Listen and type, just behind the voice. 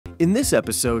In this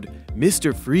episode,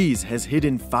 Mr. Freeze has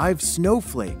hidden 5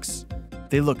 snowflakes.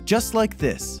 They look just like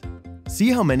this. See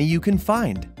how many you can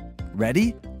find.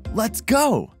 Ready? Let's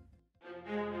go!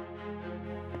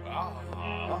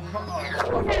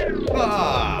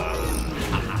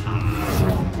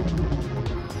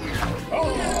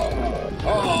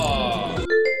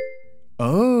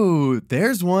 Oh,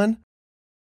 there's one.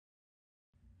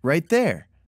 Right there.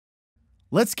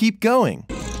 Let's keep going.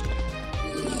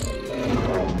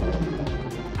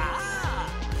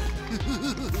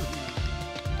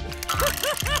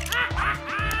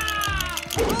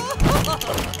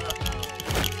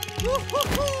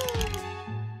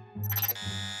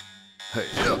 Hey,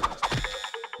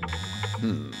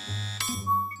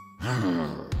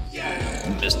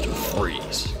 Mr.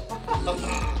 Freeze.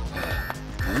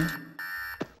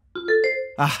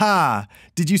 Aha!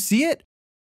 Did you see it?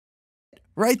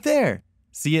 Right there.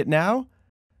 See it now?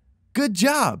 Good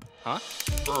job! Huh?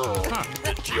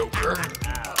 The Joker.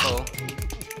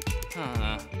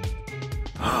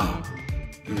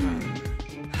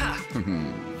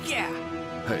 Yeah.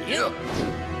 Hey,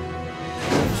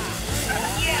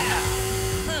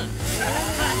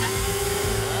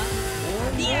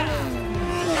 Yeah.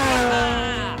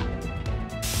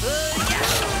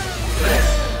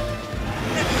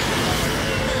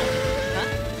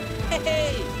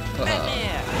 Hey,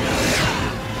 Batman.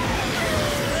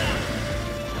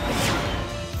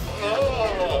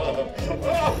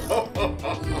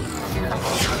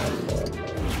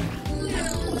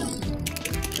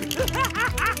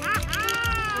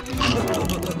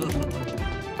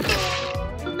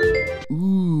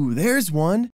 Ooh, there's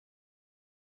one.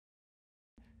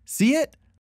 See it?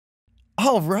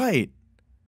 All right.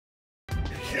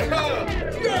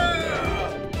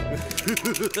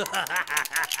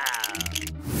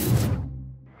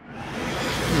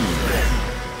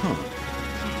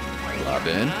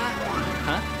 Robin.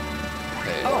 Huh?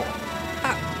 Hey. Oh.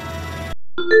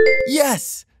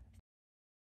 Yes!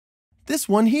 This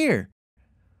one here.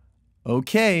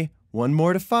 Okay, one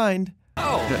more to find.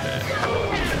 Oh.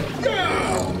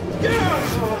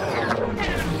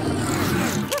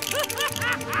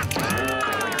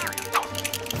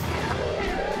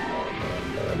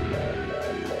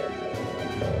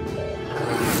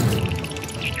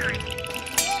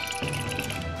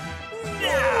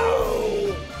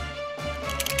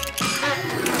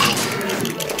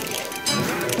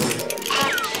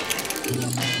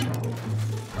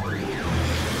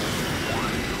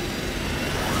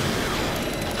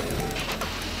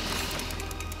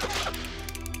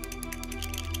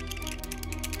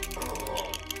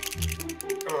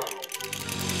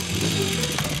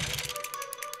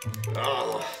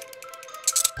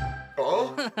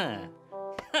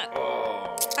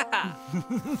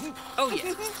 Oh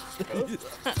yeah.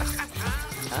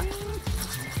 Huh?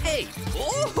 Hey.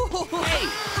 Oh, hey.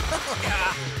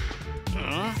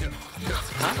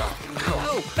 Huh?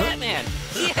 Oh, Batman.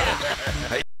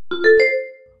 Yeah.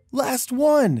 Last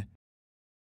one.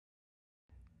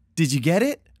 Did you get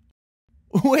it?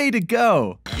 Way to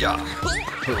go! Yeah.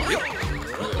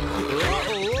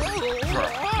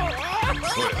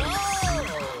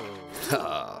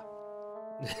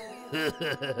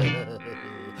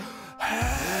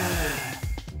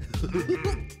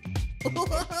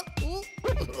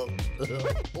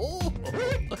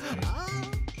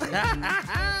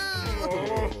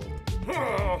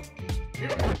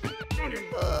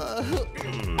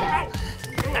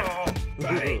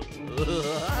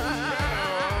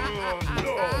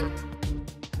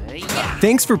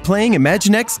 Thanks for playing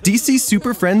Imaginext DC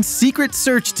Super Friends Secret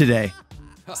Search today.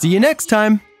 See you next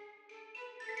time!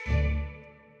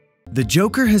 The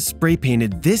Joker has spray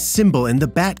painted this symbol in the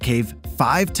Batcave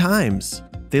 5 times.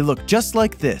 They look just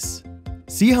like this.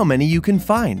 See how many you can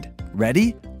find.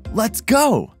 Ready? Let's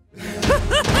go!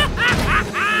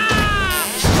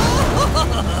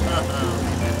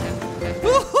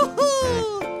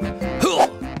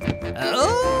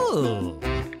 Oh.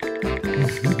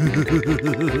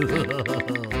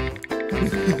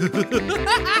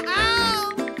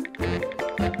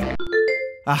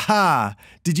 Aha!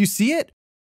 Did you see it?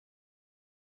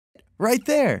 Right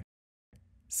there.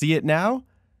 See it now?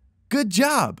 Good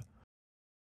job!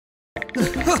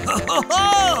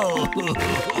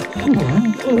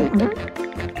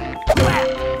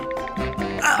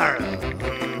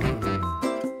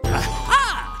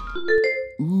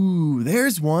 Ooh,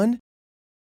 there's one.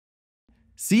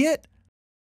 See it?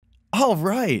 All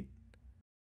right.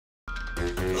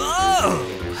 Oh!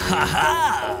 Ha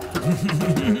ha!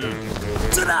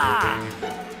 Ta-da!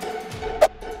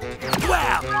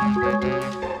 Wow!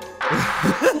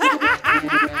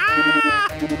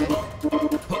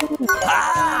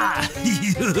 Ah!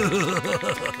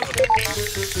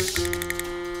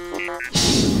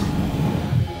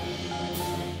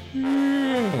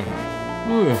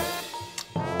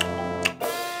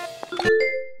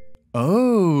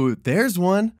 Oh, there's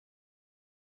one.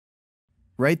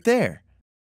 Right there.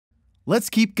 Let's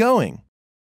keep going.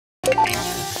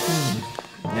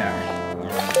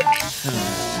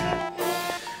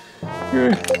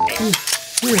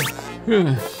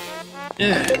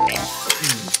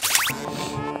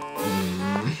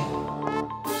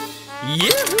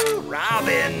 Yoo-hoo,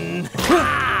 Robin!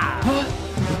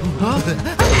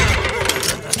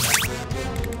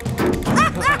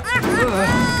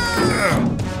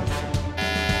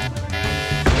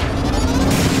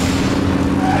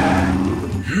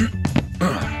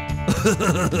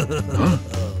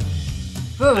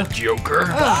 The Joker.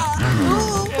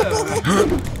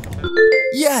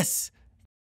 Yes!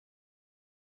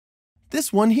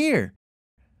 This one here.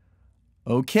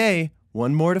 Okay,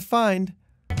 one more to find.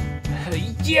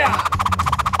 Yeah!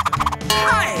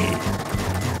 Hi!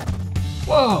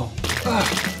 Whoa!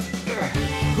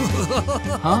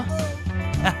 Huh?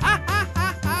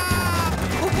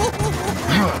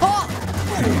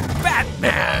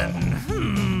 Batman!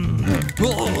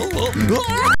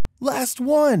 Last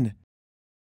one.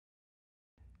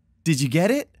 Did you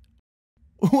get it?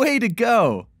 Way to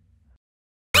go!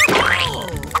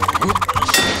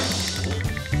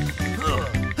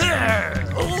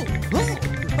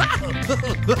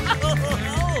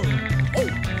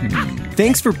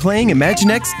 Thanks for playing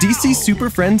Imaginext DC Super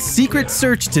Friends Secret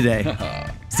Search today.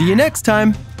 See you next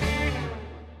time!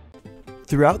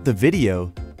 Throughout the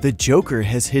video, the Joker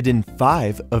has hidden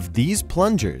 5 of these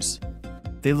plungers.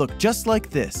 They look just like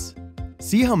this.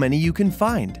 See how many you can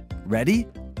find. Ready?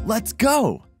 Let's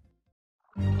go!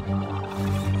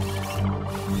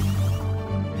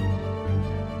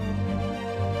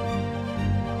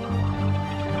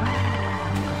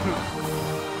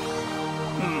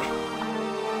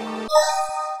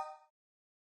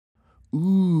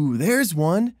 Ooh, there's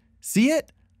one. See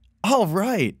it? All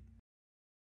right.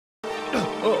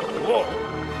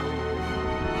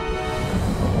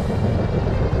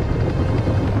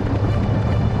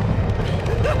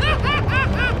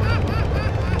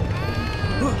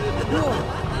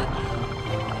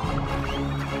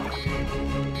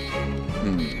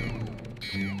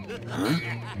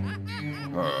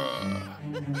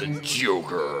 The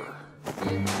Joker.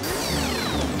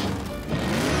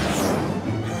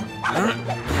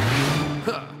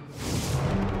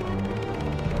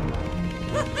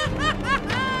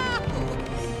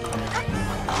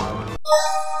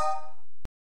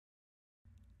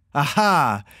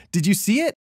 Aha! Did you see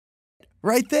it?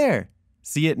 Right there.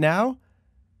 See it now?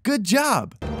 Good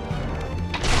job!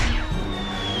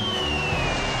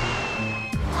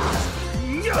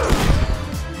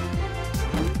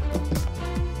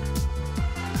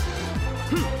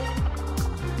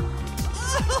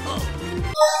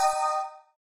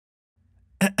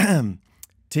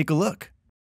 Take a look.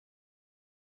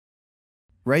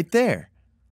 Right there.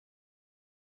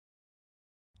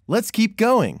 Let's keep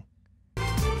going.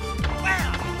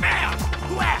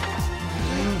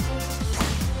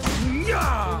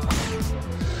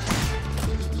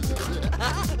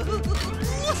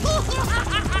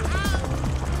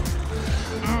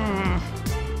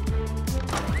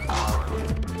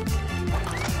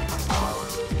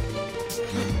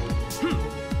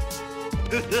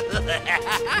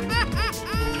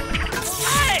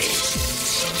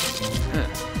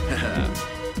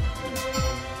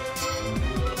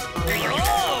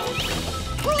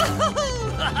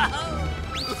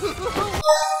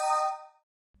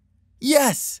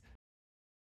 Yes!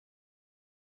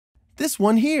 This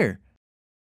one here.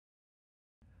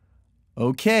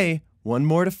 Okay, one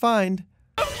more to find.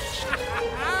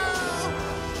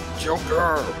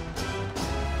 Joker.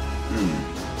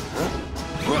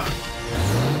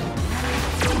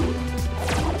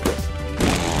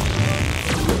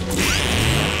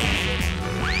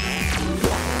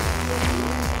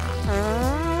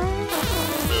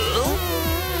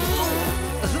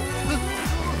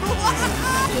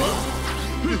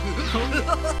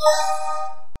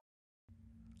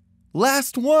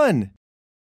 Last one.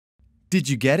 Did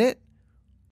you get it?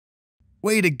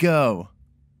 Way to go.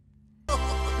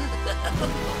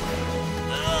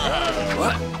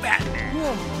 What?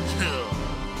 Batman!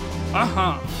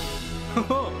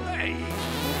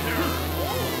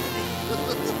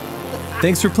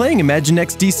 Thanks for playing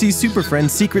Imaginext DC Super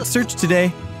Friends Secret Search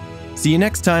today. See you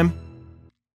next time.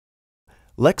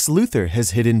 Lex Luthor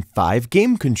has hidden 5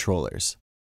 game controllers.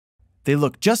 They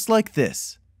look just like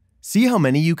this. See how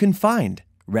many you can find.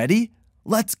 Ready?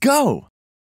 Let's go!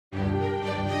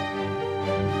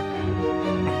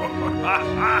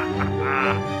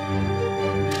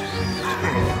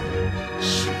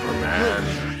 Superman.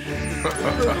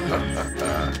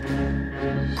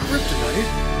 Kryptonite?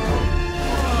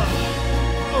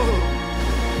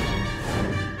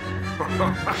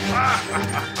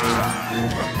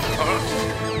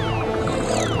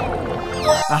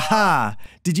 Aha!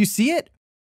 Did you see it?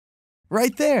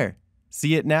 Right there.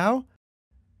 See it now?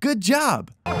 Good job!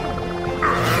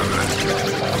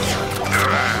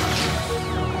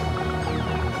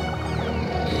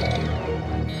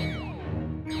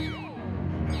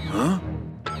 Huh?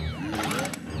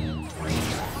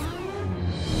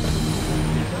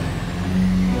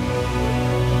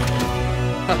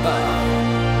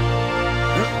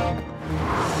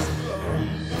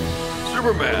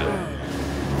 Superman.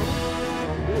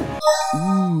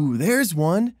 Ooh, there's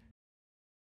one.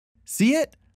 See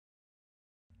it?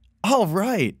 All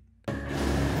right.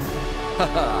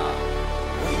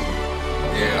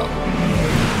 Yeah.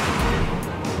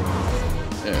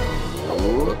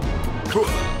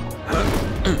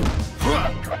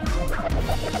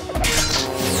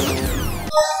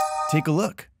 Take a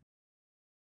look.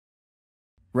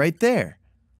 Right there.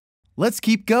 Let's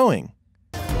keep going.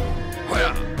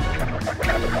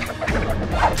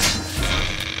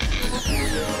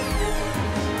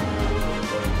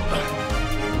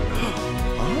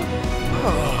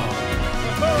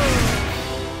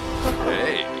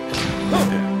 Hey.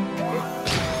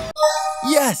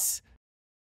 Yes!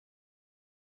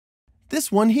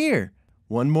 This one here.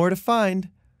 One more to find.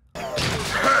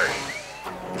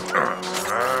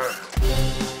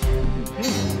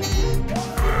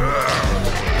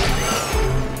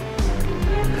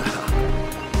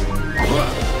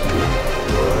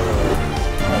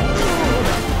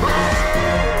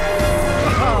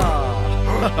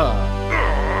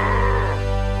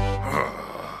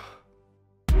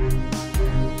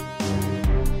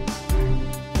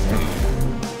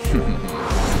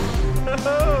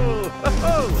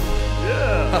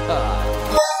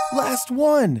 Last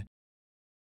one.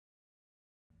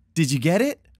 Did you get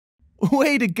it?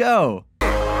 Way to go!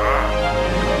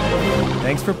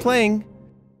 Thanks for playing.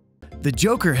 The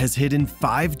Joker has hidden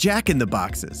 5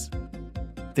 Jack-in-the-Boxes.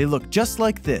 They look just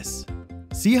like this.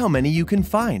 See how many you can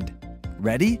find.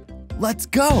 Ready? Let's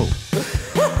go!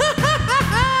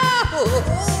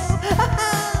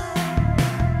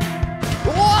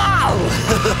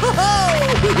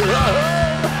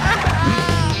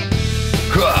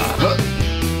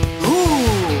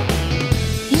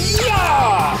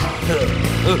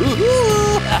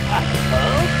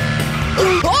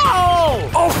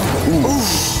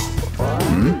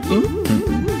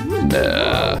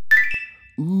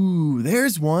 Ooh,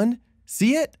 there's one.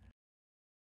 See it?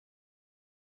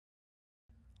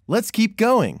 Let's keep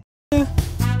going.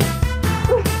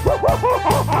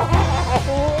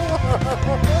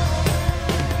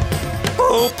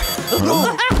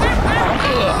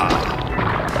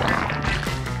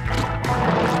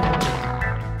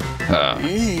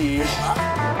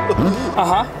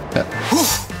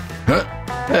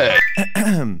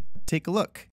 Take a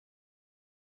look.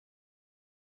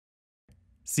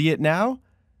 See it now?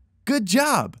 Good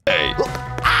job! Hey.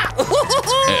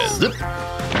 Zip.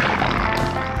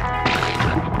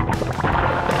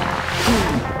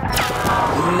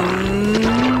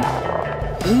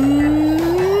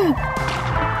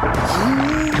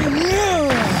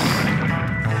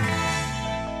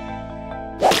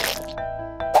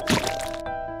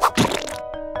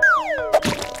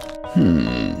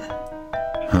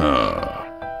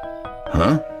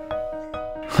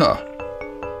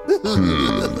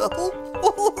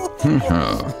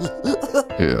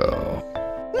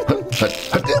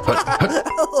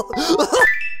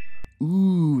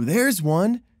 Ooh, there's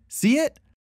one. See it?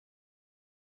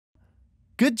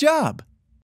 Good job.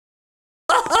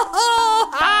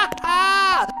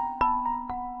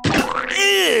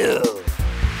 Ew!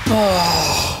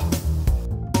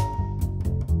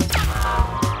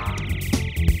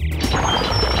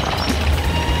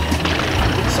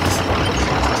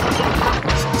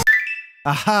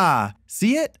 Aha!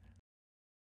 See it?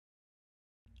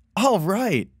 All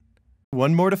right.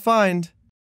 One more to find.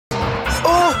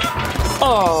 Oh!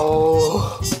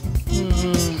 Oh!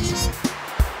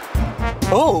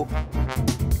 Oh!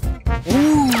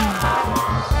 Ooh!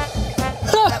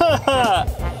 Ha ha ha!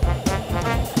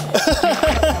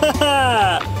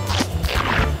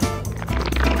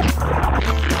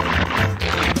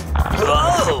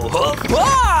 Whoa!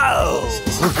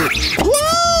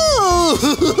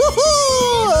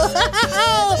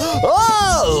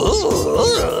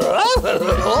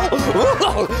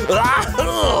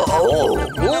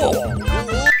 Whoa!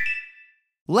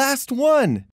 Last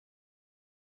one.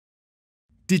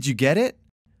 Did you get it?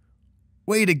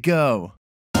 Way to go!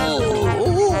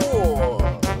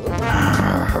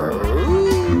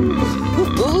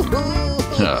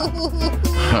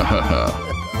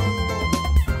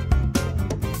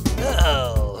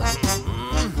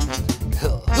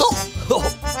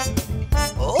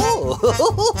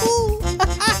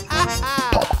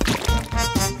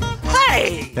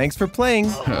 Hey! Thanks for playing.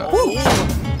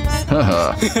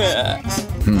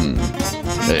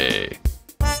 Hey.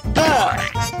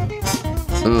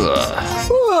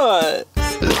 What?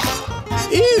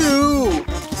 Ew!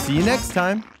 See you next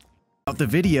time. Throughout the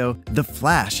video, the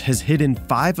Flash has hidden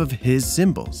 5 of his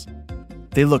symbols.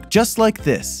 They look just like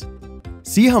this.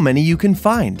 See how many you can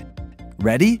find.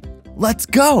 Ready? Let's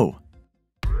go!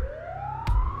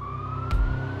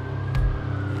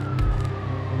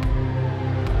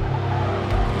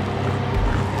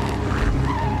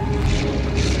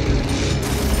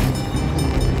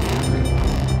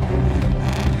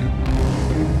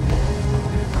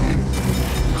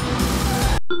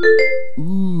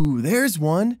 Ooh, there's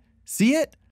one. See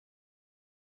it?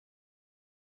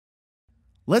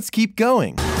 Let's keep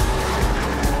going.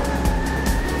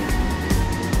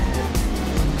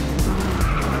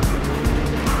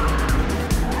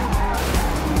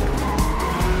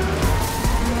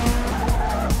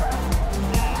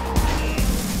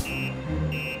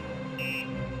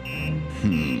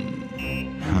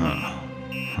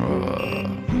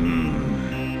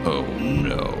 Oh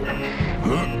no.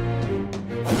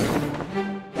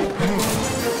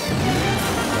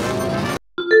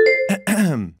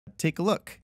 Take a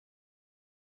look.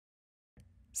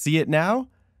 See it now?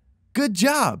 Good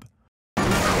job!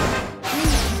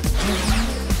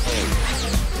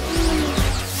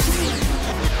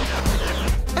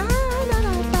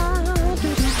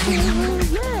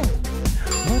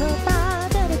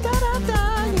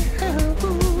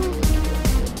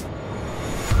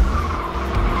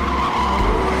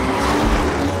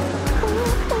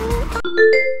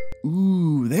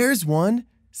 Ooh, there's one.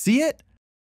 See it?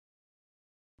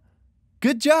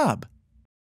 Good job!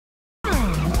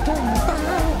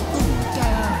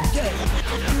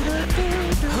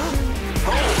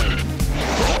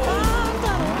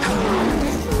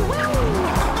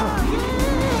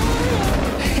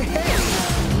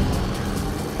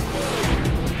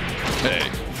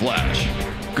 Hey, Flash,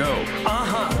 go.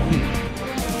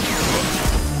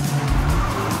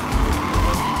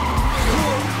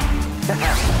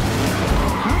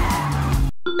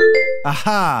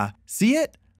 Aha! See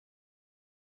it?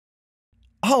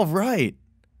 All right.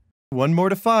 One more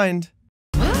to find.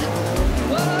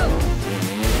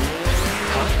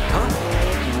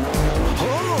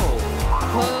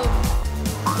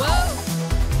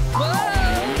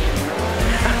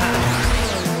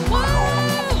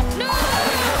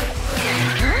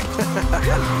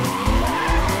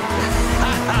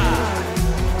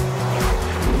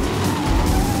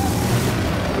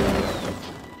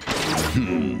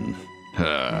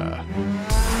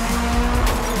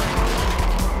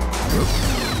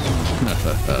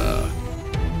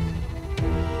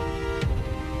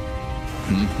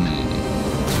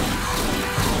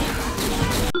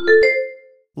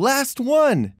 Last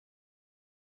one!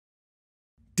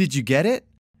 Did you get it?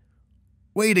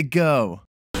 Way to go!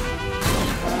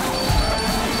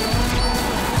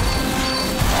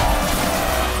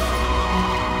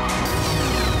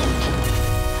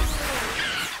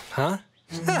 Huh?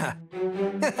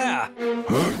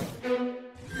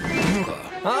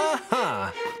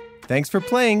 Thanks for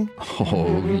playing.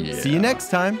 Oh yeah. See you next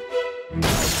time.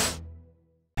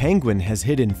 Penguin has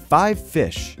hidden 5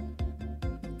 fish.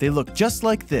 They look just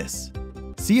like this.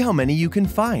 See how many you can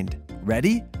find.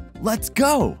 Ready? Let's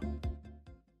go!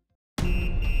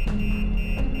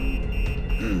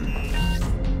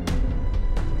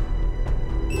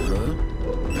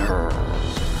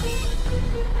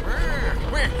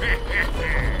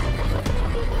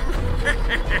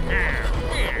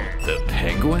 The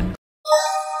penguin?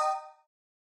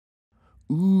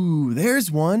 Ooh,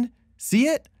 there's one. See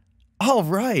it? All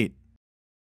right.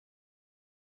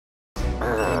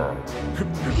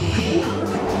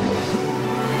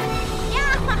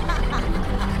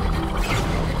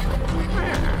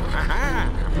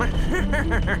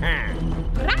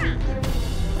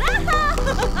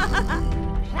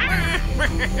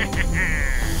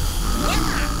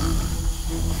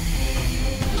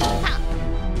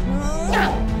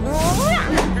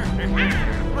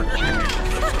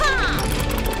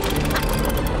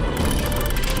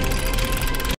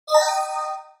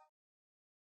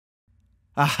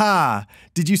 Aha!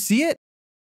 Did you see it?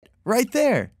 Right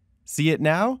there. See it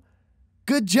now?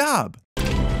 Good job!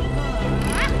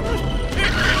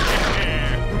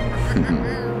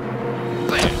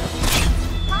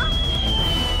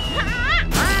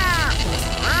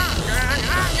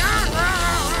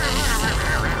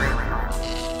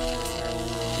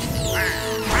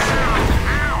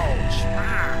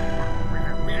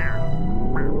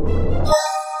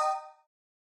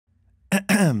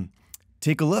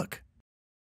 Take a look.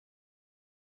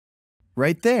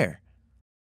 Right there.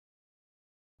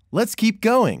 Let's keep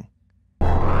going.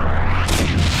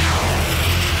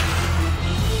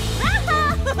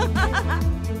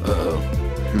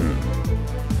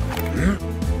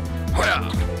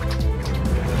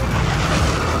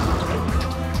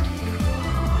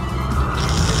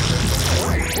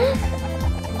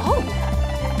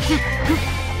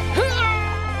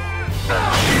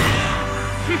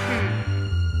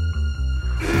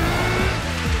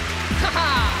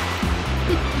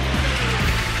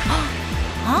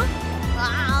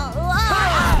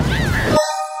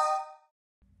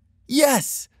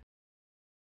 Yes!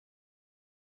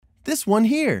 This one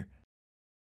here.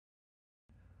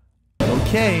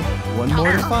 Okay, one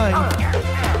more to find.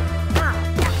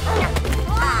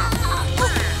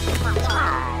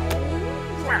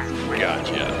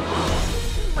 Gotcha.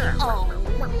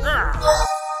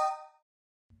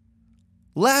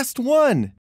 Last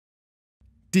one.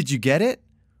 Did you get it?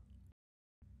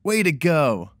 Way to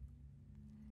go.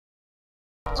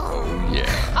 Yeah.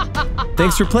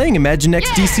 Thanks for playing Imaginext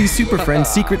DC Super Friends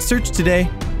Secret Search today.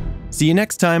 See you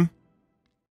next time.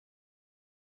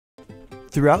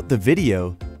 Throughout the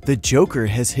video, the Joker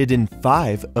has hidden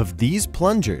 5 of these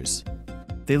plungers.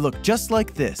 They look just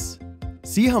like this.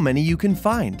 See how many you can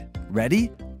find.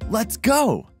 Ready? Let's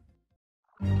go!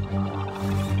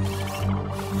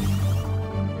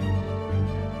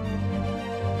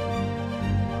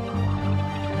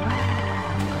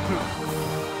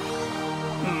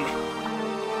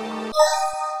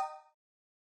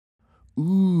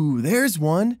 Ooh, there's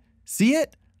one. See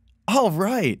it? All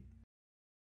right.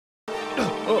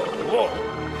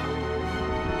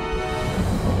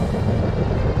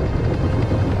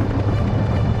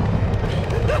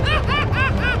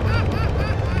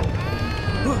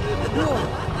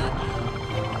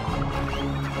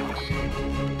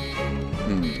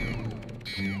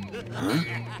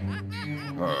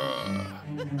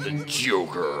 The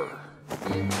Joker.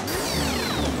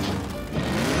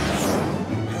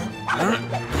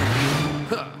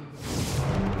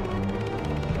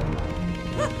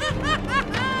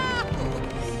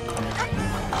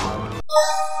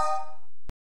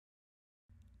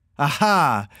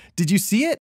 Aha! Did you see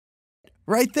it?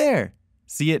 Right there.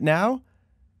 See it now?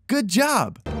 Good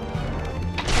job!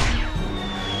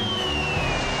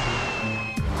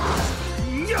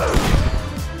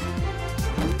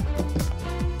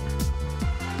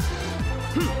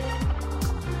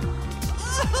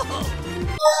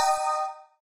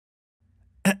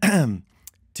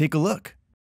 Take a look.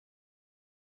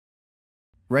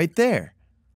 Right there.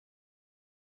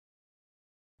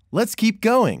 Let's keep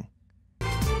going.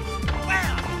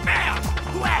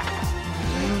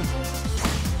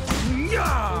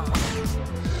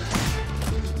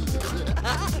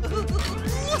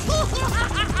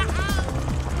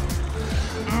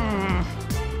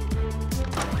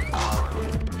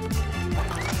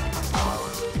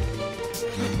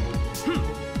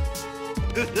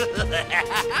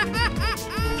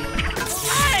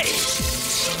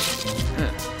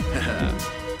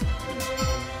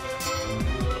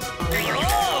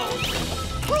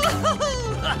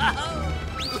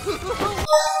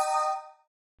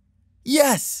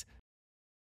 Yes!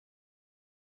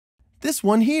 This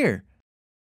one here.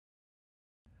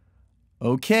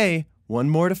 Okay, one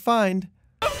more to find.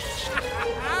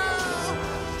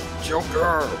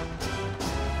 Joker.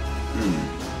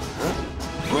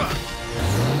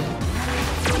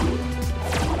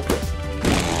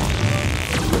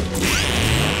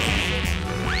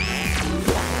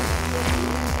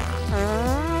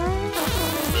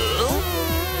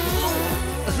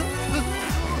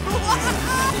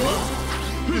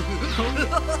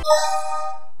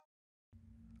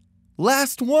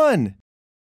 Last one.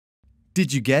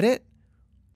 Did you get it?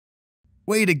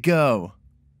 Way to go.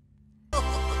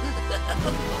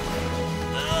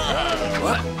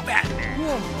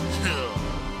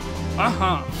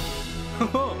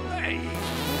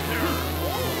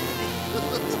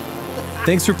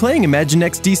 Thanks for playing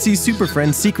Imaginext DC Super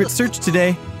Friends Secret Search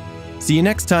today. See you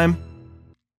next time.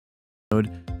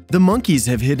 The monkeys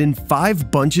have hidden 5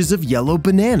 bunches of yellow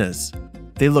bananas.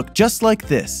 They look just like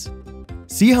this.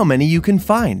 See how many you can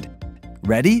find.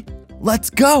 Ready? Let's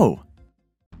go!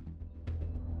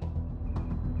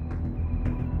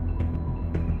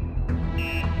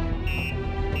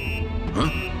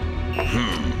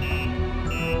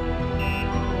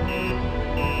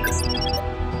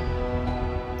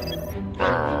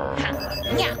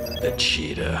 The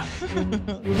cheetah.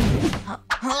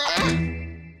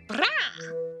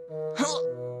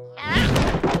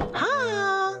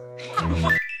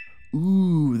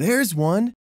 Ooh, there's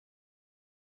one.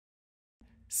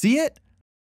 See it?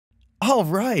 All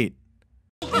right.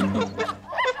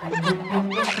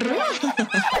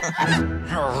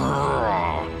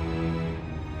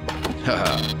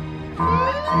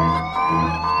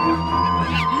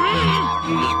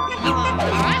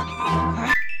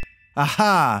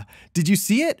 Aha! Did you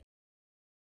see it?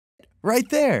 Right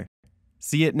there.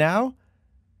 See it now?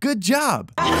 Good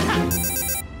job.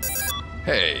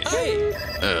 Hey.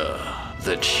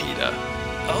 The cheetah.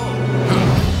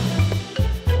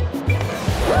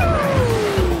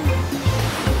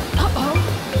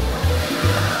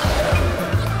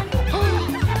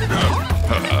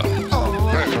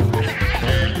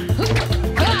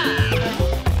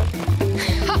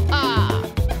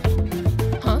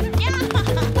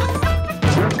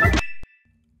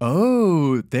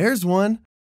 Oh, there's one.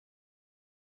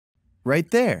 Right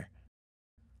there.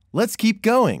 Let's keep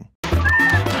going.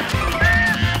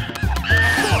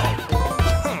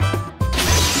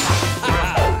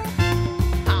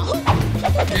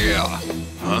 Yeah.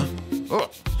 Huh? Oh.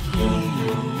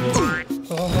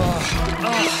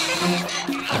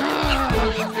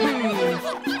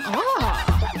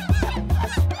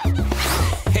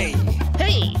 Hey.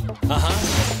 Hey!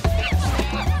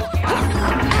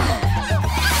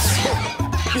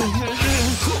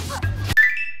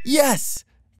 Yes!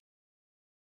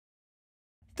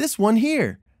 This one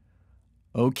here.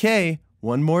 Okay,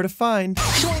 one more to find.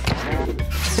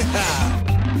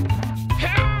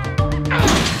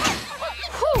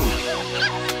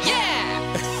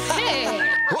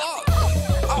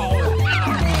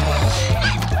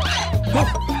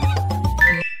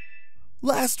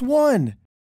 Last one.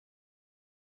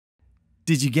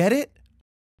 Did you get it?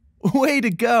 Way to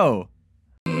go.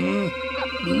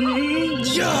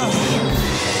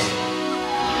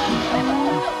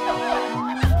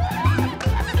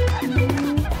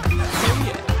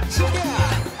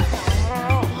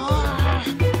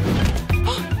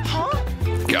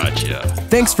 Gotcha.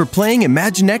 Thanks for playing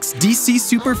Imaginext DC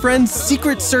Super Friends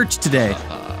Secret Search today.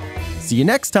 See you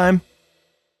next time.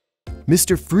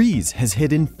 Mr. Freeze has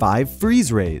hidden 5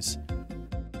 freeze rays.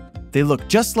 They look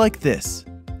just like this.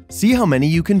 See how many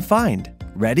you can find.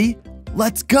 Ready?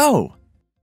 Let's go!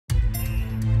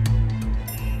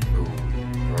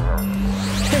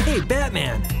 Hey,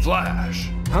 Batman. Flash.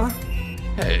 Huh?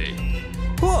 Hey.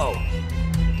 Whoa.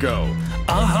 Go.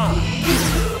 Uh-huh.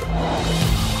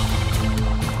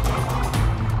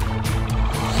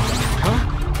 Huh?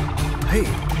 Hey.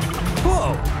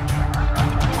 Whoa.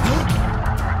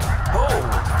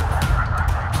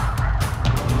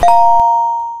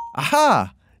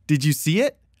 Aha! Did you see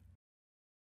it?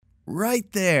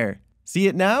 Right there. See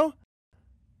it now?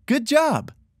 Good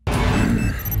job.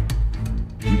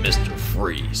 Mr.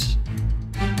 Freeze.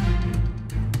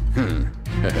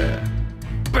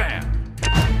 Bam!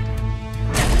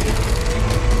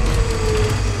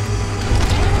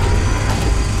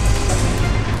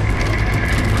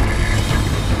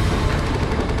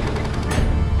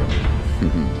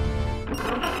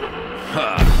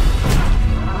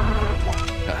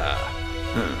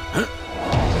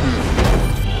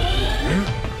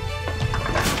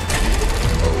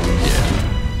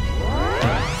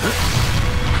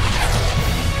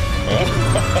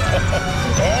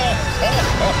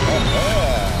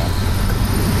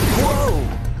 Whoa!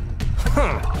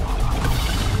 Huh.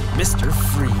 Mr.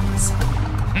 Freeze.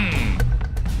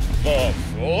 The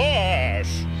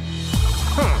Flash!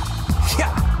 Huh.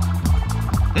 Yeah.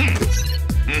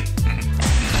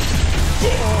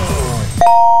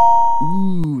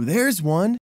 Ooh, there's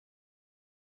one.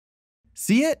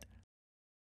 See it?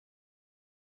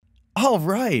 All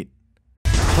right.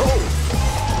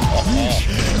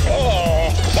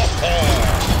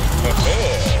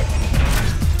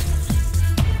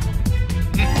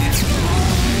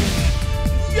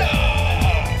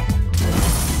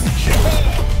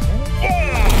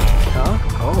 Huh?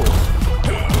 Oh.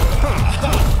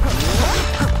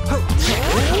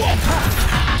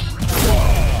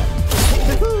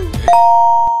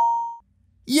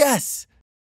 Yes!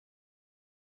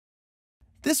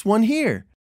 This one here.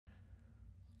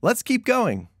 Let's keep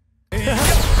going.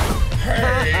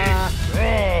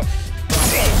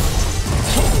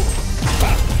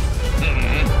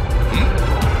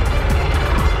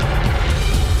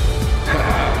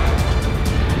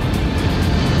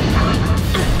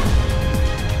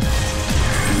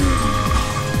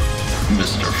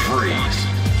 Mr. Freeze.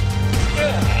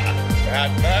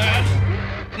 Batman!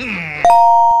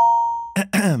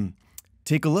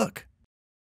 Take a look.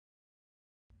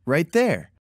 Right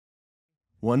there.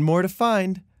 One more to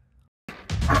find.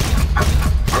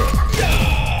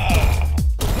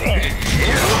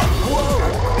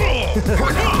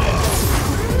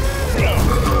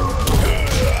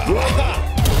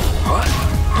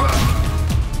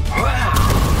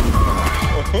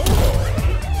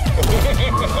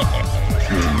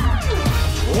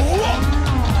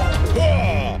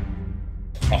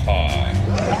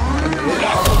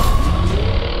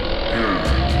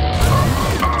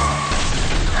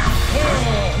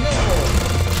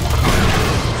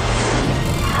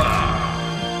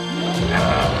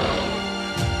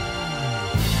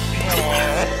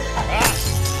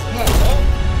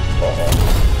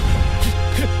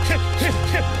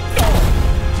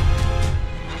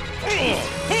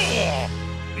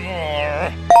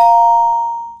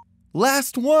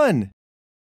 Last one!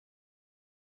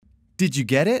 Did you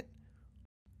get it?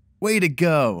 Way to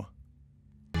go!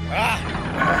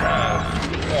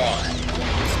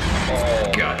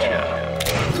 Gotcha.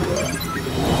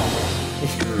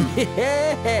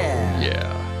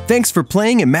 Yeah. Thanks for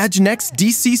playing Imaginext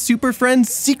DC Super Friends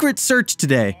Secret Search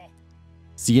today.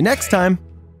 See you next time!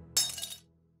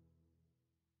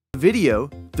 Video,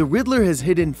 the Riddler has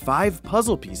hidden 5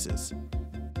 puzzle pieces.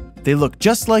 They look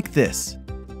just like this.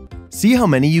 See how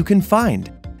many you can find.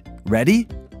 Ready?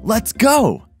 Let's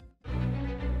go!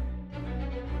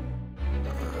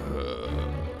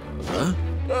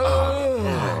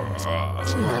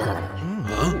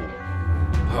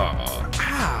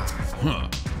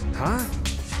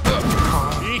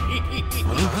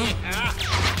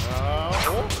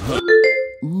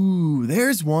 Ooh,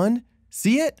 there's one.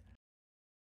 See it?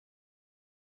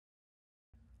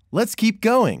 Let's keep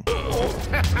going.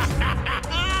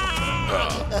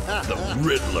 The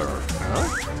Riddler.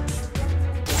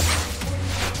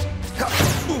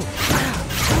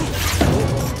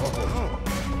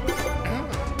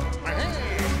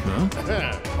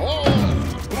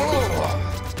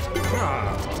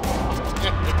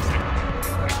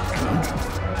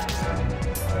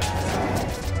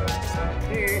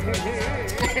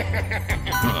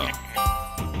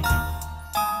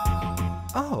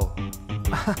 Oh.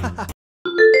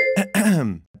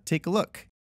 Take a look.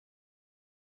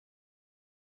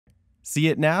 See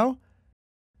it now?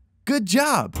 Good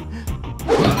job!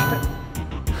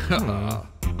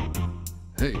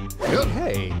 Hey.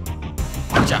 Hey.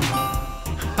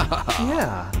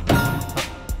 Yeah.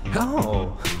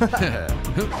 Oh.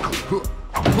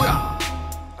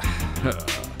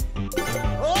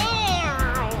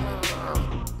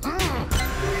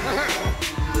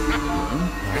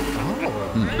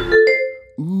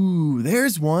 Ooh,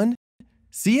 there's one.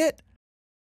 See it?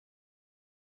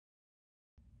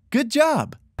 Good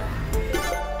job!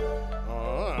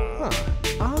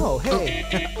 Oh, hey.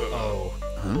 Oh.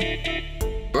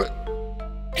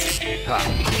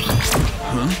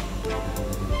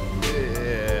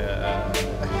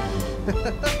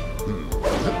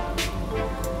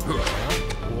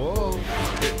 Whoa.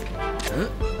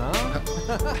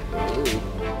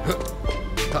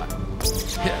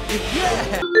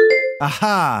 Yeah.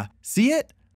 Aha! See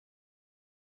it?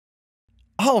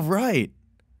 All right.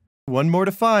 One more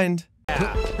to find.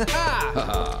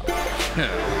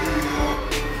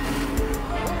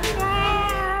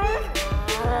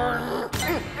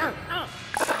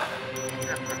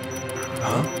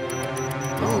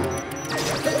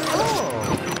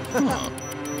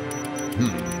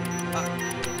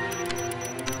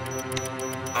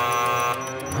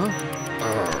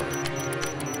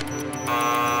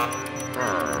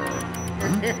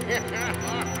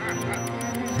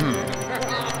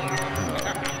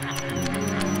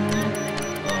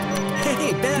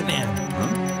 Hey, Batman.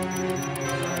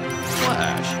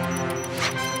 Flash.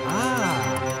 Ah.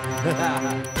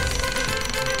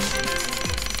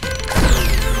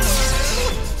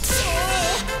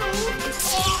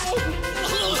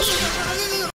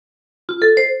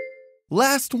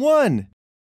 Last one!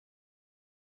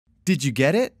 Did you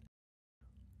get it?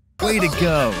 Way to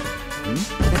go!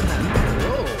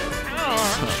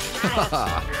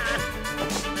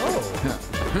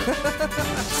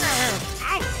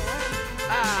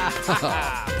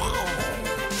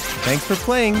 Thanks for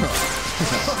playing.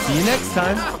 See you next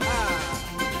time.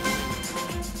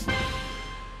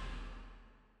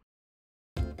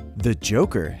 The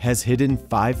Joker has hidden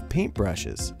 5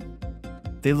 paintbrushes.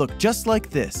 They look just like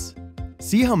this.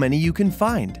 See how many you can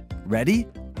find. Ready?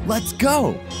 Let's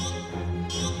go!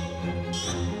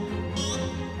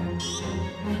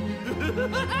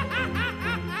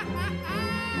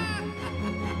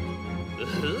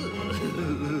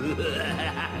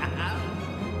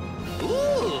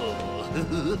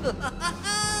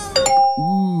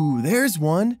 Ooh, there's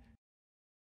one.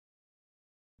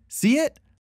 See it?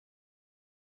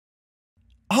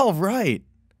 All right.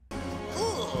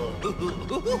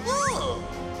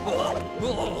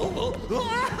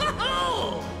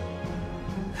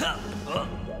 Hey.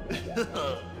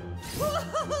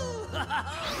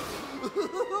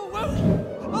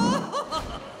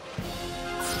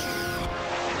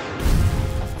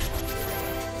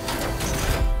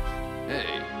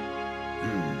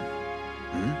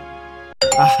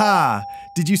 Aha!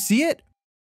 Did you see it?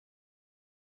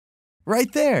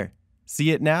 Right there.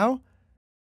 See it now?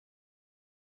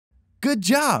 Good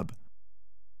job!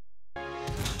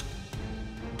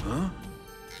 Huh?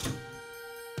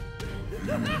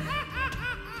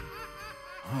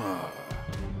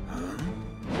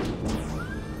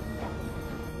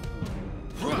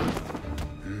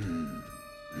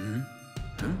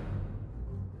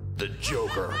 The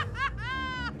Joker.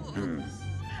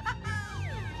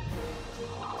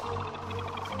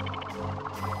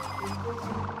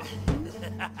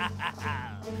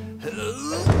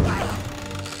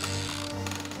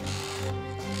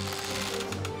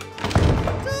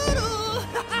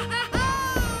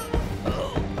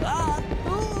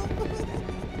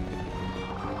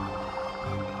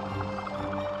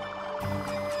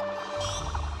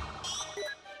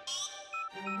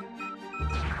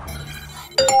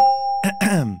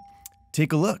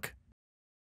 Take a look.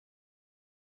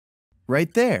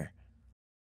 Right there.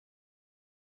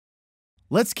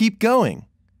 Let's keep going.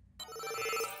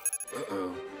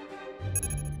 Uh-oh.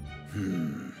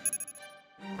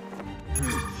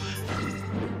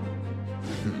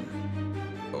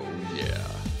 Oh, yeah.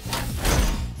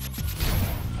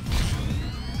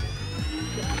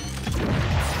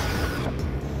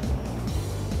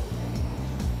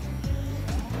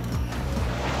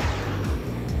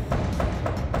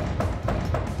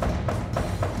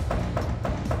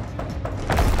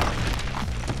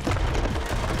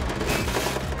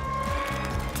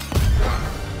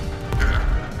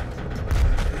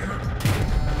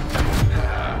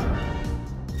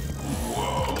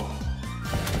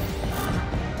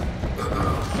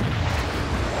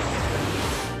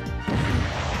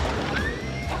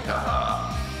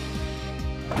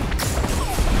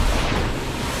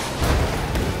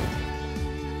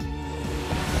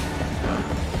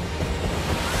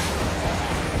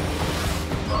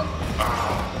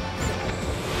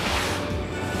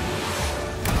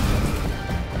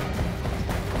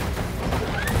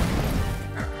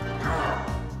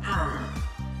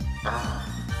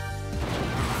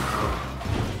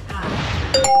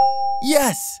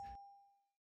 Yes!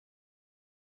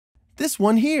 This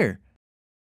one here.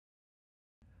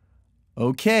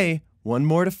 Okay, one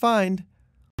more to find.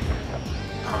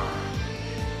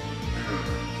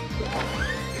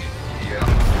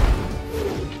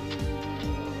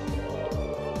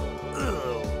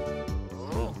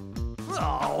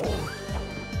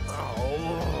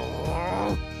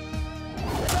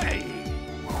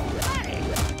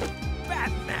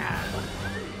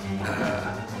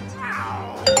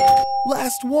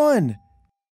 Last one.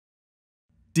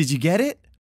 Did you get it?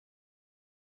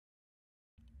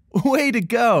 Way to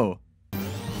go.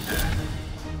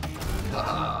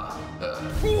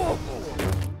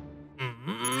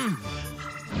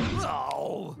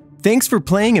 Thanks for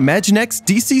playing Imaginext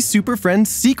DC Super Friends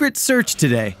Secret Search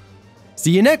today.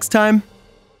 See you next time.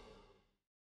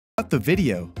 Throughout the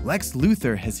video, Lex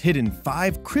Luthor has hidden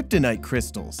 5 kryptonite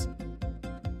crystals.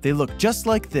 They look just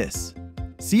like this.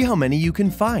 See how many you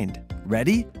can find.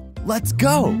 Ready? Let's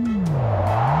go!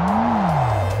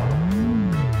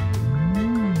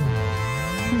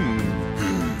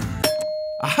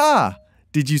 Aha!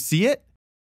 Did you see it?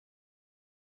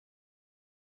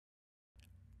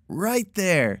 Right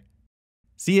there.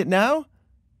 See it now?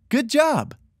 Good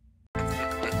job!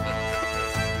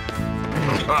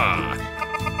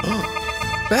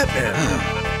 Batman!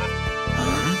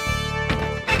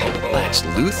 Lex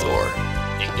Luthor?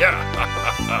 Yeah!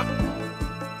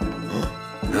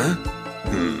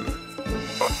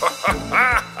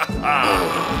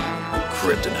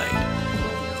 Kryptonite.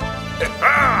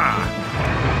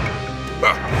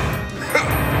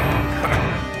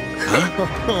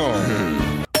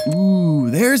 Ooh,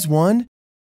 there's one.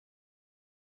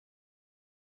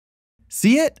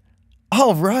 See it?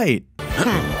 All right.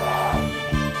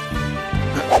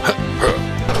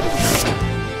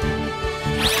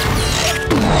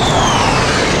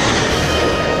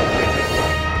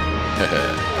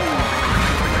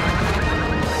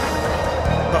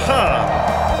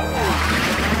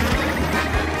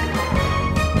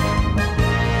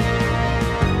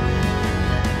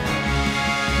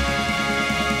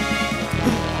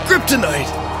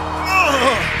 Kryptonite!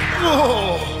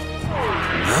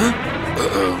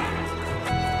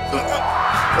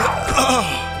 Huh?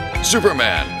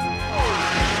 Superman!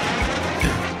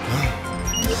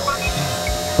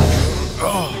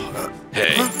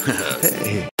 Hey.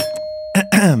 Hey.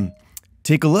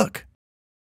 Take a look.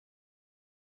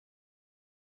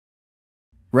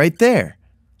 Right there.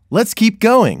 Let's keep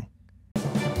going.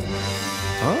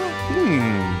 Huh?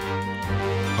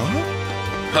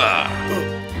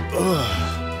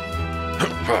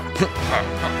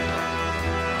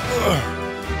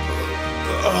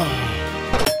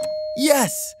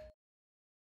 Yes!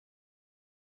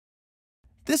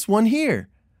 This one here.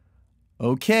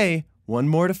 Okay, one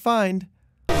more to find.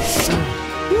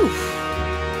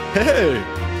 Hey!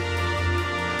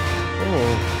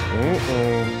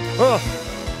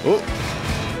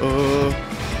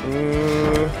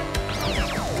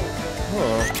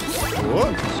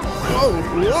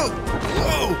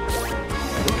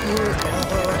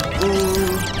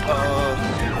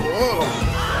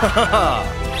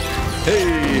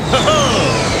 Hey!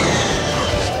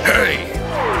 Hey!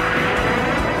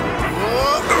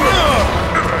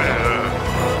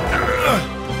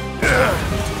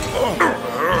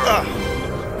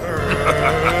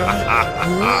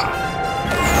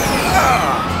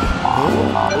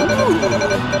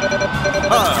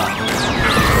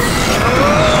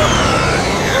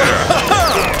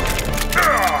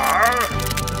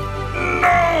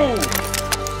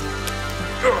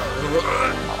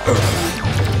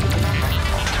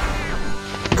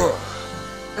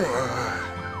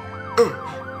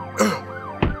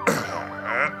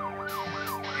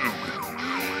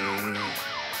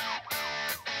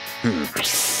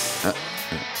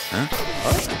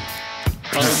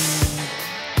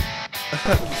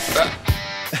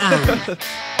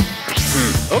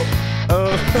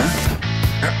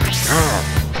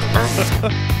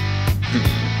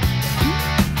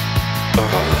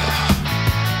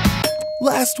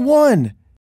 Last one!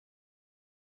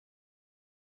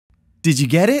 Did you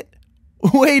get it?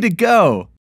 Way to go!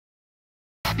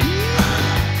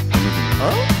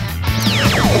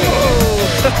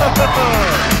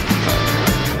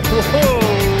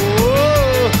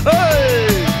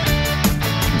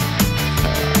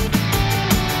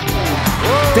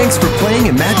 Thanks for playing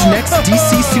Imaginext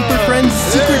DC Super Friends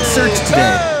Secret Search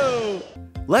today!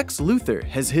 Lex Luthor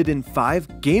has hidden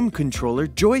 5 game controller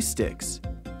joysticks.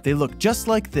 They look just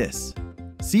like this.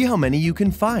 See how many you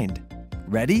can find.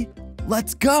 Ready?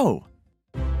 Let's go!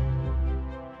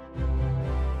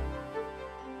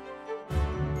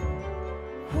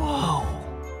 Whoa!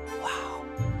 Wow.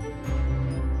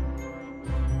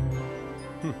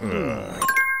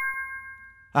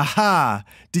 Aha!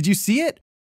 Did you see it?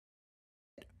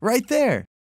 Right there.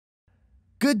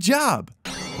 Good job.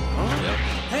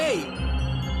 Hey!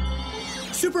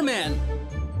 Superman!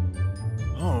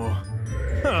 Oh.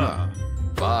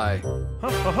 Bye.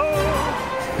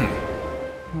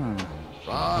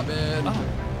 Robin.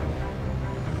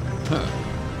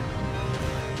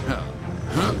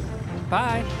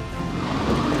 Bye.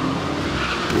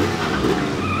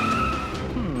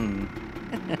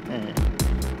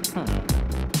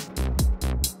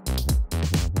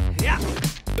 Yeah.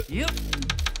 Yep.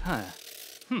 Huh.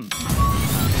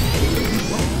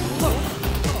 Whoa.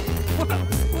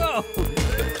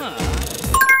 Huh.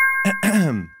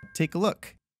 Take a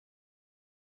look.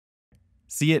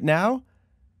 See it now?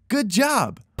 Good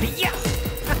job. Yeah.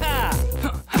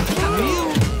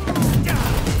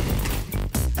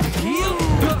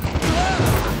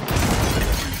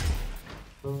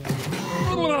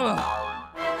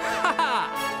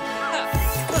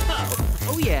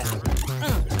 Oh yeah.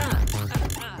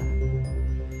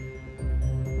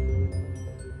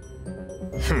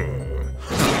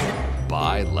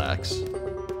 Bye, Lex.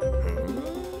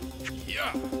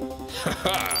 Yeah.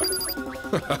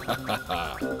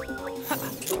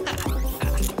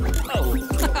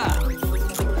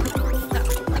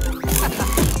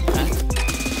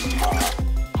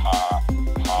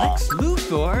 Lex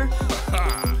Luthor.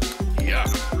 Yeah.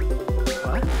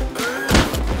 What?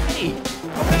 Hey.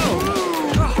 Oh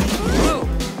no.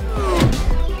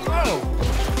 Whoa.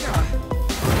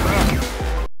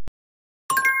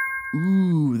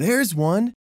 Ooh, there's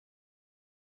one.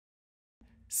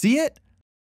 See it?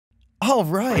 All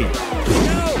right.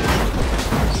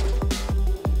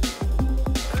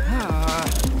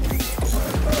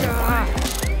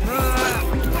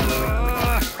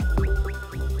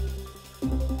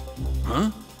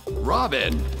 Huh?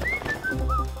 Robin.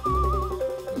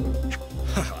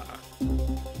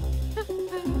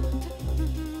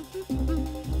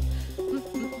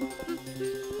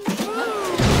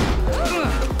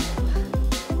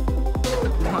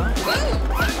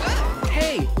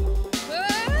 Hey.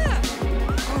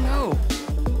 Oh no.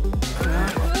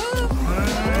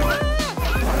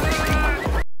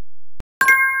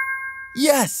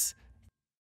 Yes!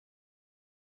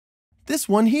 This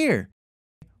one here.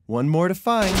 one more to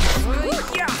find.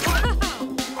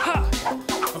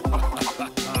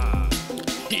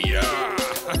 Yeah.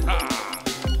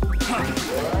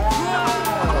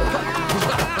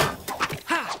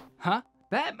 Huh?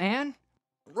 Batman?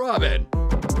 Robin.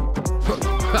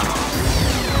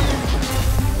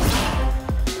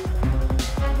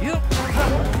 Yep.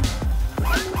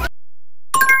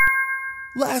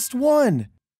 Last one.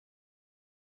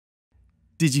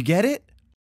 Did you get it?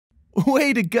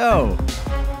 Way to go!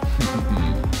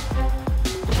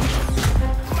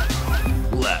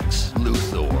 Lex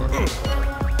Luthor.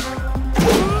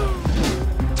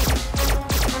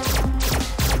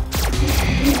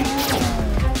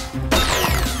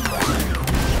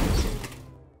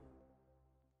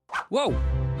 Whoa.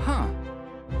 Huh.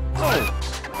 Whoa.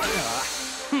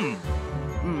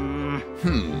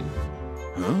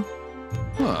 Huh?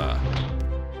 Huh.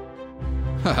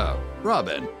 Haha,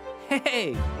 Robin.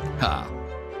 Hey. Ha.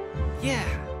 Yeah.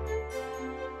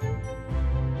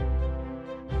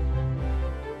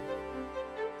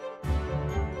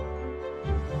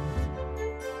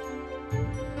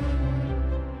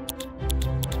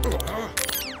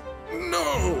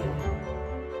 No.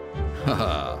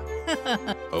 Haha.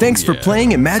 Thanks for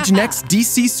playing Imaginext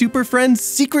DC Super Friends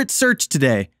Secret Search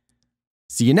today.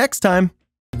 See you next time.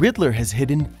 Riddler has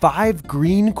hidden 5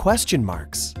 green question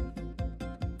marks.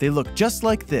 They look just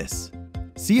like this.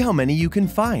 See how many you can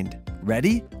find.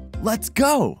 Ready? Let's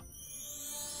go!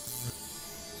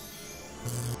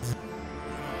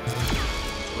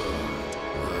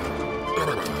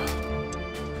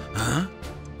 Huh?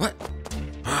 What?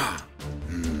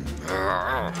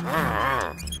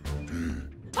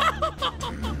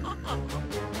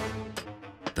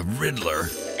 The Riddler.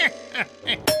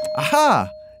 Aha!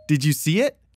 Did you see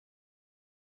it?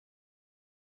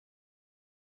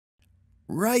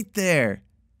 Right there.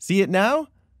 See it now?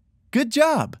 Good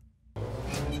job.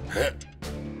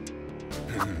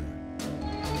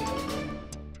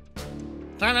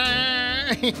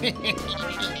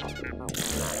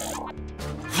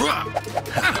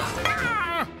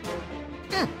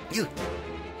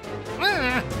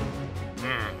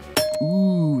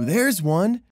 Ooh, there's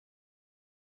one.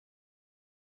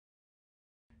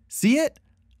 See it?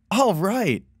 All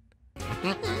right.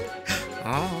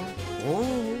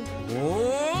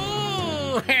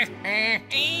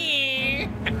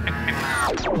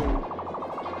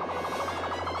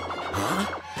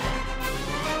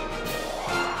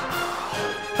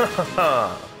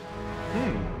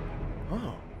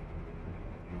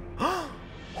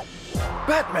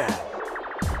 Batman!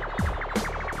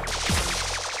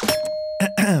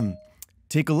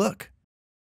 Take a look.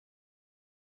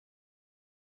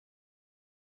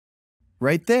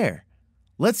 Right there.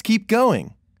 Let's keep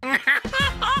going.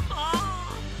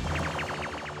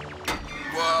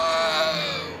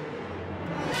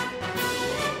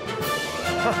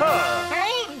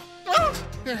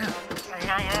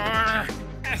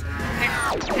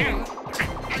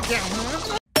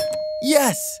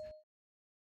 Yes!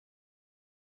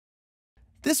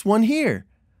 This one here.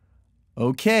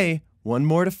 Okay, one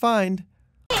more to find.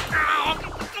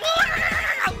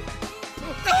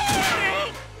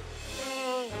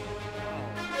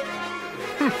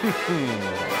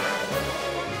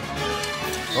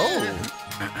 Oh.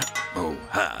 Oh,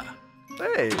 ha.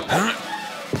 Hey.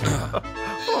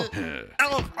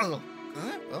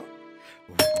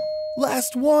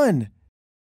 Last one.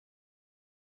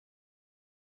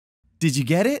 Did you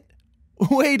get it?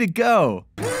 Way to go.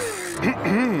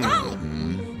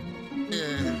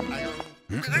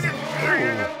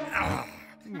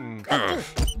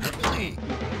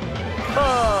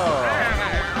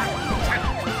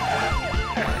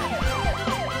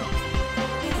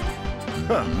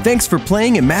 Thanks for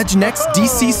playing Imaginext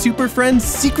DC Super Friends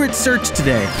Secret Search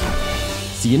today.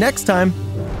 See you next time.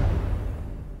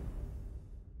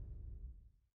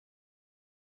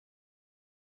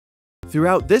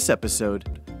 Throughout this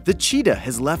episode, the cheetah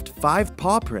has left 5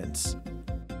 paw prints.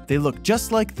 They look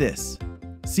just like this.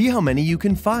 See how many you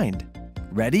can find.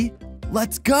 Ready?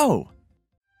 Let's go!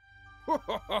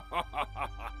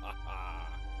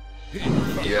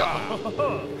 Yeah.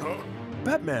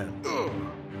 Batman.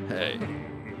 Hey,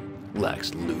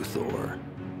 Lex Luthor.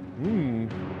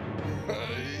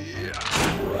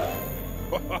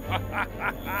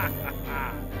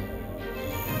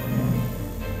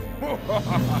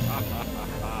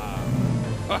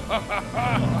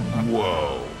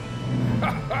 Whoa.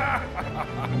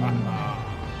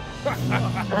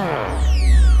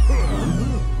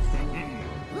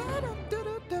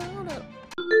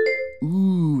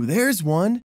 Ooh, there's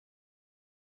one.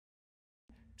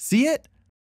 See it?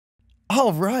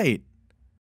 All right.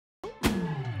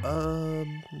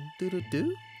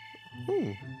 Do-do-do?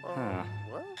 Hmm. Huh.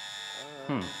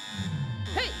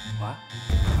 Hey! What?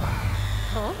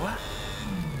 Huh? What?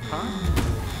 Huh?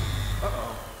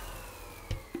 Uh-oh.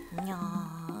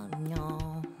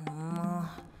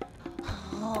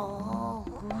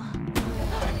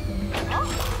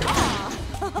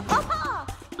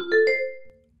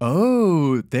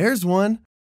 Oh, there's one.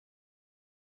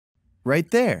 Right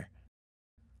there.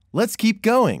 Let's keep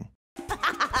going.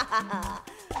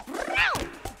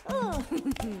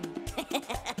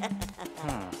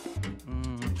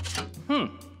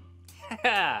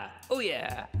 Oh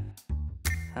yeah.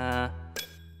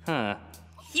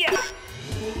 Yeah.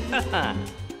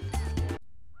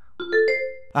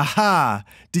 Aha!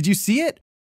 Did you see it?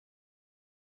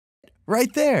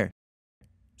 Right there.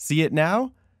 See it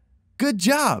now? Good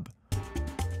job.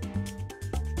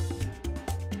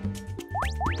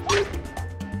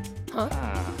 Huh?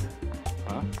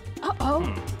 Huh?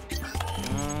 Uh-oh.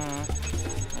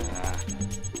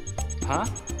 Huh?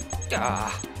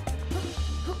 Ah.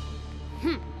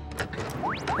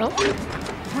 Oh.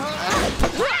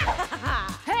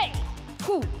 Hey!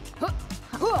 Hoo. Huh.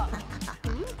 Huh.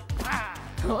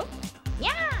 Huh?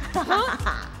 Yeah!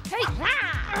 Huh? Hey!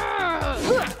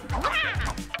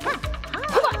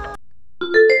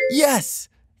 Yes!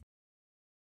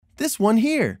 This one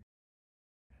here.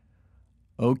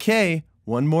 Okay,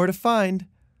 one more to find.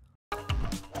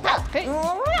 Hey!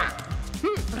 Oh yeah!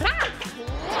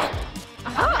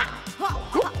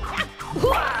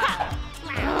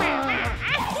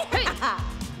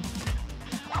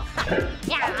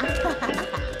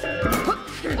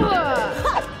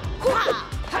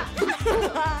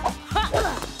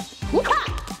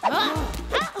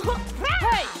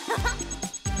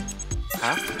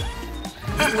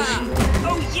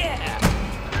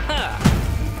 Huh.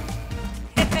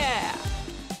 Yeah!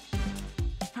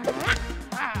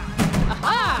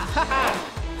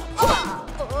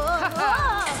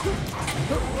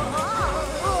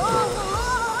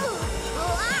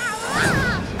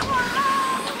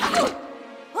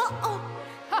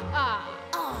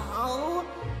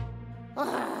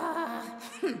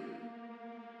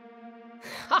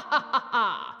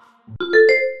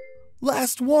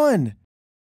 Last one.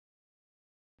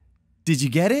 Did you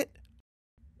get it?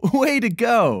 Way to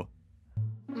go.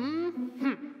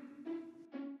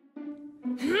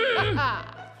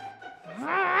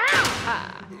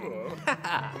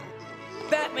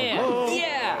 Batman!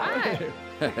 Yeah!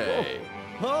 Hey.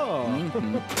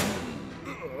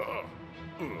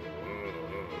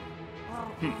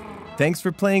 Thanks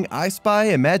for playing I Spy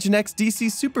Imaginext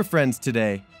DC Super Friends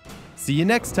today. See you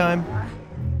next time.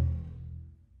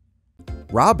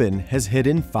 Robin has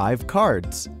hidden 5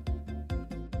 cards.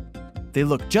 They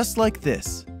look just like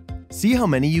this. See how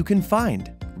many you can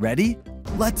find. Ready?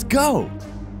 Let's go!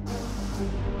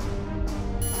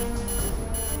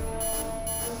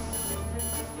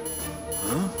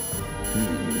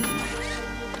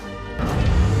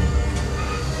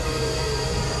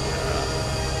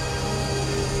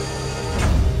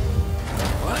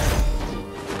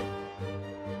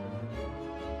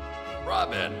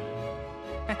 Robin.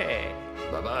 Hey!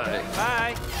 Bye-bye.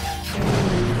 Bye!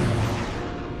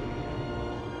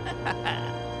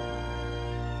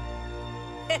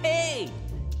 Hey!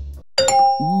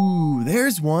 Ooh,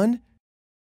 there's one.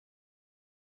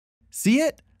 See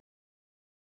it?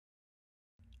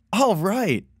 All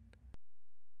right.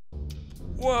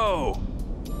 Whoa!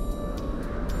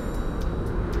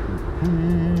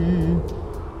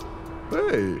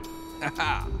 Hey.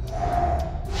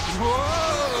 Whoa!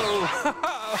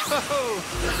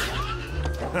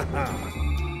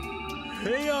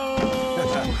 Hey-o!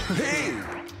 Hey!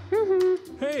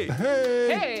 Hey! Hey!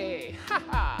 Hey! Ha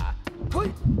ha! Hui!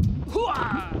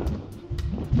 Hua!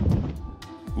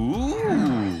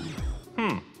 Ooh.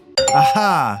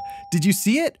 Aha! Did you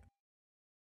see it?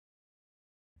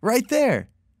 Right there.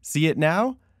 See it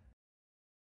now?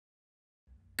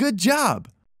 Good job.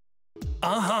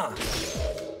 Uh-huh.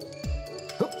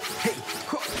 Hey!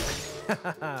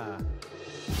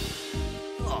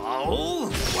 Oh.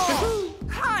 Whoa!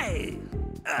 Hi!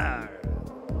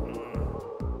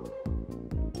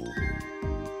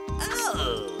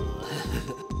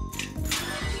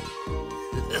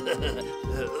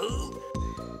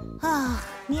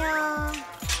 Meow.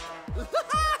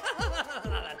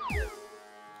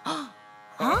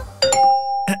 Huh?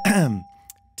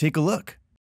 Take a look.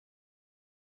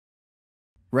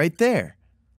 Right there.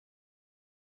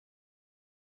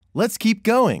 Let's keep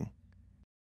going.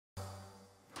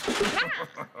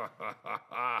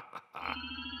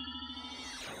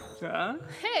 Huh?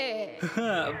 Hey!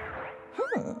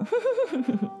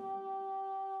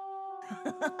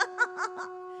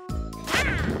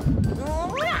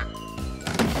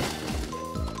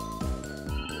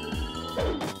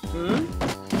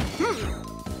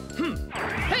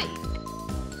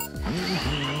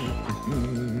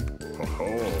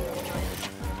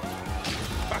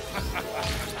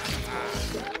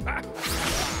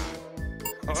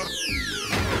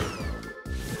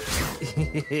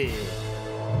 Hey!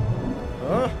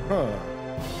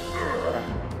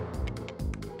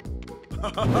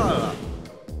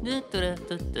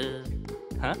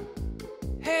 Huh?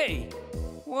 Hey!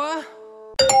 What?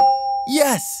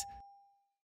 Yes!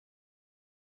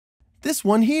 This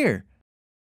one here.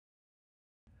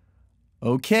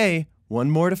 Okay,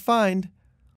 one more to find.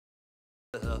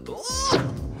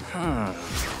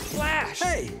 Flash!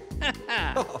 Hey!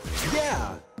 Oh,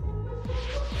 yeah!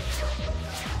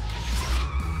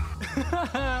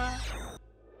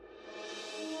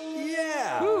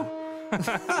 Yeah!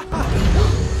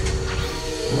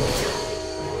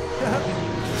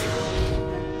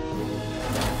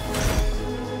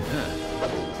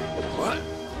 What?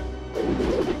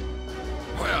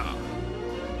 Well,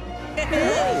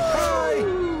 Hey! Hi!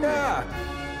 Yeah!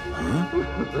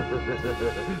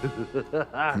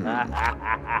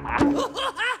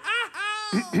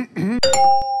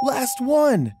 Last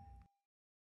one.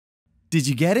 Did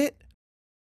you get it?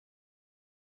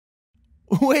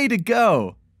 Way to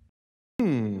go.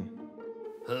 hey.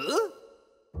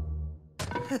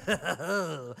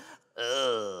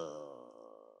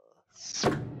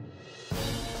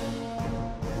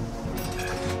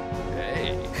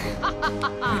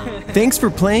 Thanks for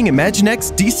playing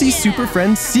Imaginext DC Super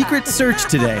Friends Secret Search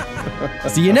today.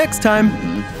 See you next time.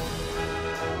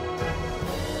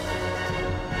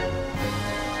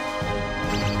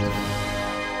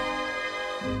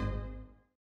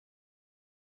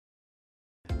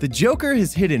 The Joker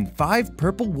has hidden 5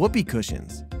 purple whoopee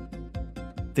cushions.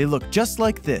 They look just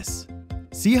like this.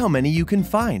 See how many you can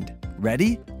find.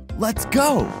 Ready? Let's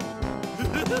go!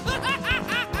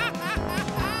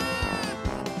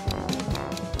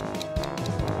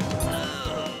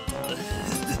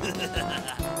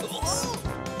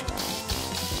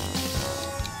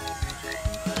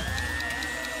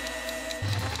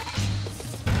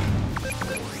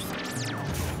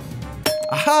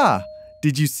 Aha!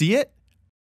 Did you see it?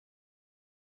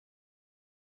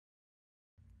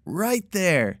 Right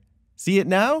there. See it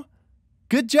now?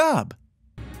 Good job.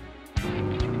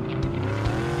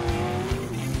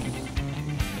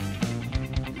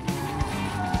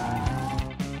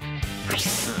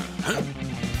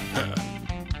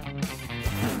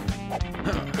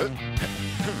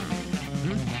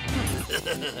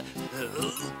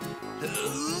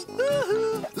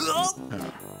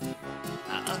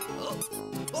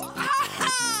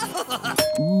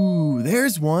 Ooh,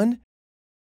 there's one.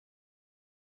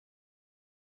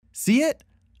 See it?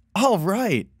 All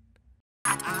right.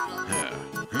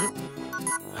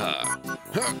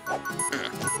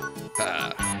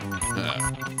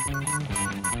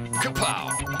 Kapow!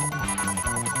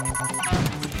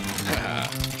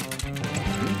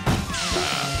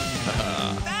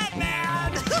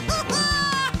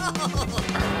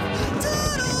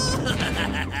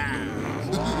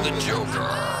 The Joker!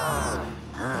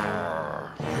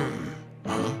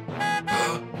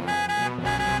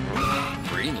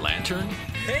 Green Lantern?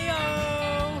 Heyo!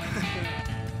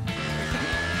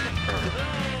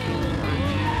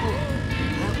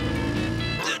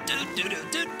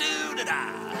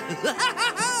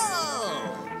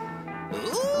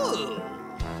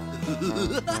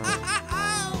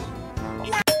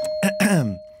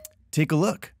 Take a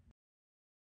look.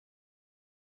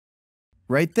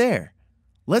 Right there.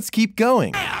 Let's keep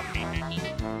going. Batman!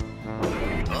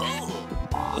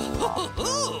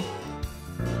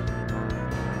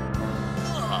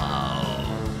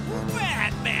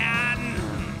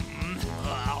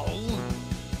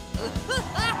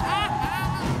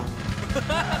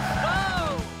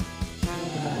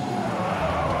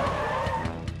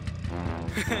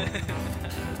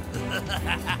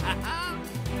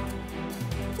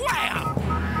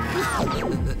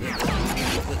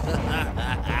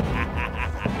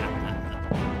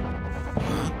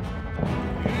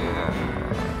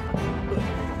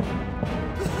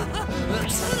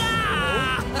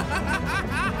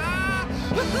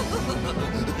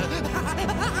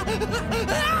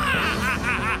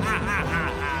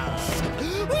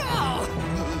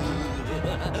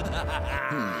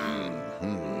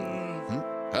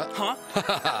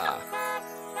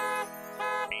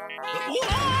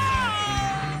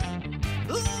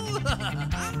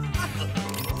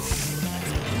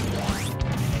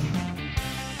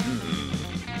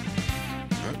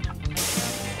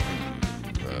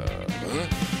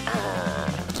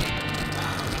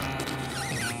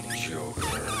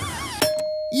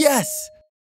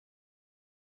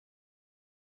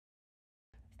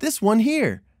 This one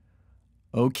here.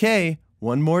 Okay,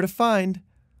 one more to find.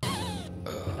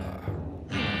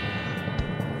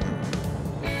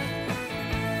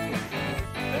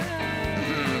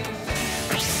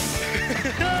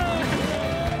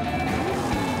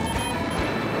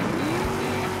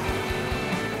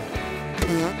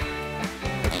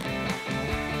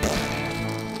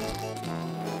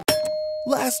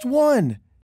 Last one.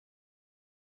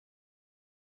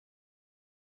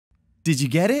 Did you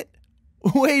get it?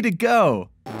 Way to go!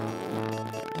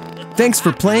 Thanks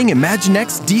for playing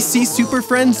Imaginext DC Super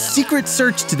Friends Secret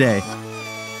Search today.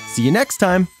 See you next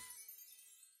time.